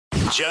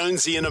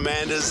Jonesy and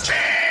Amanda's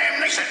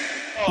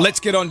Let's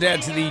get on down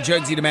to the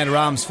Jonesy and Amanda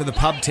Arms for the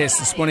pub test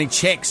this morning.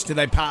 Checks, do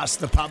they pass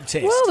the pub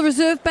test? Well, the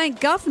Reserve Bank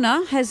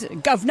governor has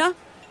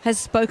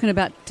spoken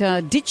about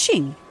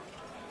ditching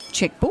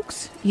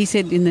checkbooks. He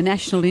said in the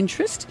national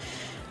interest.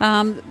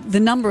 The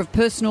number of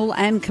personal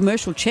and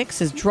commercial checks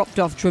has dropped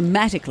off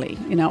dramatically.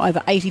 You know, over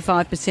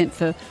 85%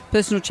 for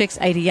personal checks,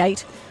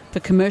 88% for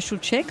commercial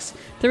checks.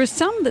 There are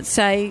some that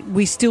say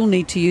we still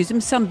need to use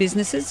them. Some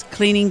businesses,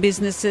 cleaning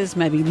businesses,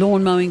 maybe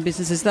lawn mowing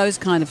businesses, those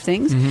kind of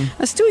things,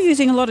 are still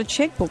using a lot of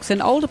checkbooks.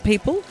 And older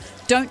people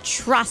don't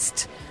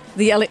trust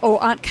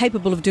or aren't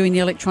capable of doing the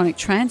electronic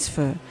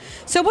transfer.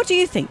 So what do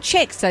you think?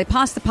 Checks, they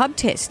pass the pub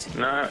test?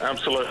 No,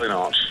 absolutely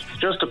not.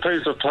 Just a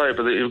piece of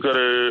paper that you've got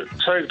to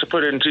take to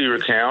put into your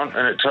account,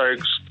 and it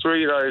takes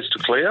 3 days to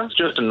clear. It's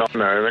just a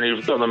no-no. And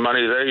you've got the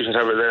money there, you should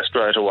have it there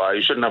straight away.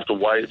 You shouldn't have to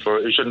wait for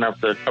it. You shouldn't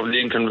have to have the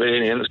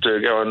inconvenience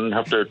to go and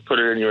have to put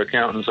it in your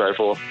account and so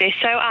forth. They're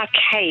so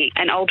archaic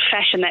and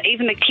old-fashioned that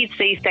even the kids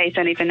these days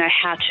don't even know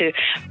how to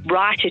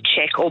write a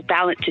cheque or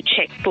balance a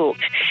chequebook.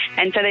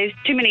 And so there's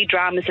too many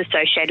dramas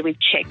associated with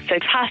checks. So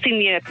passing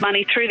the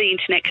money through the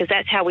internet, because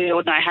that's how we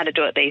all know how to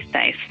do it these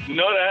days.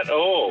 Not at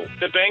all.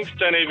 The banks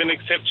don't even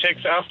accept checks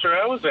after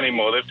hours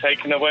anymore. They've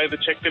taken away the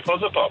cheque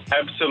deposit box.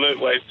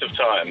 Absolute waste of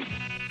time.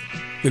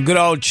 The good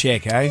old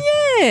check, eh?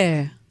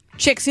 Yeah.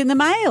 Checks in the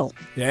mail.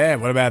 Yeah,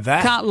 what about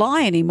that? Can't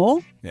lie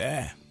anymore.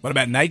 Yeah. What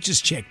about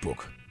Nature's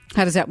checkbook?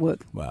 How does that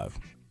work? Well,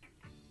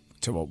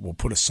 so we'll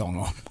put a song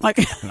on.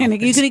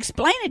 And you can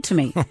explain it to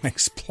me.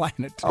 Explain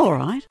it to All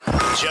right.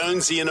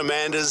 Jonesy and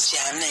Amanda's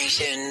Jam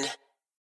Nation.